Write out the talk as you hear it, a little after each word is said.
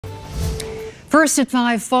First at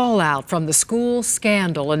 5, fallout from the school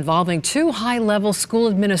scandal involving 2 high-level school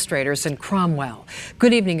administrators in Cromwell.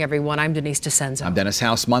 Good evening, everyone. I'm Denise DeCenzo. I'm Dennis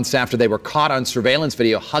House. Months after they were caught on surveillance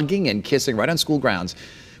video hugging and kissing right on school grounds,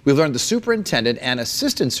 we've learned the superintendent and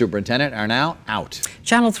assistant superintendent are now out.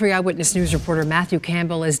 Channel 3 Eyewitness News reporter Matthew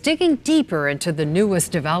Campbell is digging deeper into the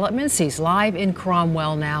newest developments. He's live in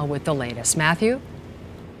Cromwell now with the latest. Matthew?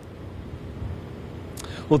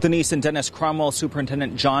 Well, Denise and Dennis, Cromwell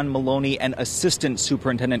Superintendent John Maloney and Assistant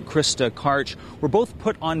Superintendent Krista Karch were both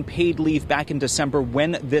put on paid leave back in December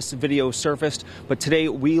when this video surfaced. But today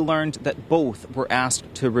we learned that both were asked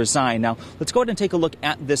to resign. Now, let's go ahead and take a look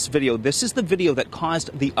at this video. This is the video that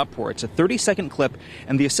caused the uproar. It's a 30-second clip,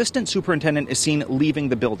 and the Assistant Superintendent is seen leaving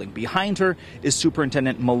the building. Behind her is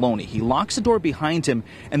Superintendent Maloney. He locks the door behind him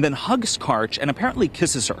and then hugs Karch and apparently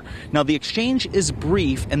kisses her. Now, the exchange is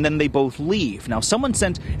brief, and then they both leave. Now, someone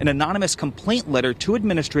sent an anonymous complaint letter to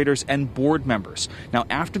administrators and board members. Now,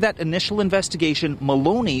 after that initial investigation,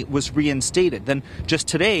 Maloney was reinstated. Then just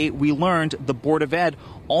today, we learned the Board of Ed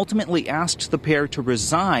ultimately asked the pair to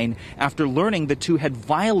resign after learning the two had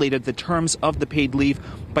violated the terms of the paid leave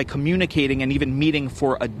by communicating and even meeting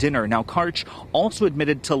for a dinner. Now, Karch also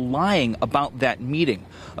admitted to lying about that meeting.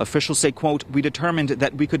 Officials say, quote, "We determined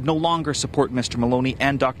that we could no longer support Mr. Maloney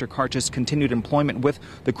and Dr. Karch's continued employment with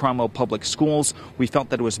the Cromwell Public Schools. We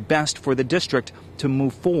felt that it was best for the district to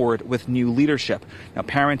move forward with new leadership." Now,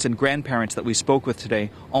 parents and grandparents that we spoke with today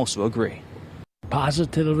also agree.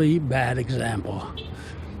 Positively bad example.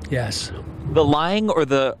 Yes. The lying or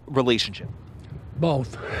the relationship?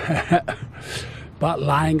 Both. But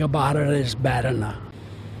lying about it is bad enough.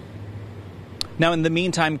 Now, in the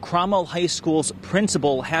meantime, Cromwell High School's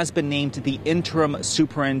principal has been named the interim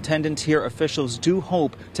superintendent here. Officials do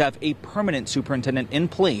hope to have a permanent superintendent in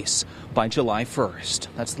place by July 1st.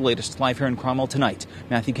 That's the latest live here in Cromwell tonight.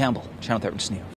 Matthew Campbell, Channel 13 News.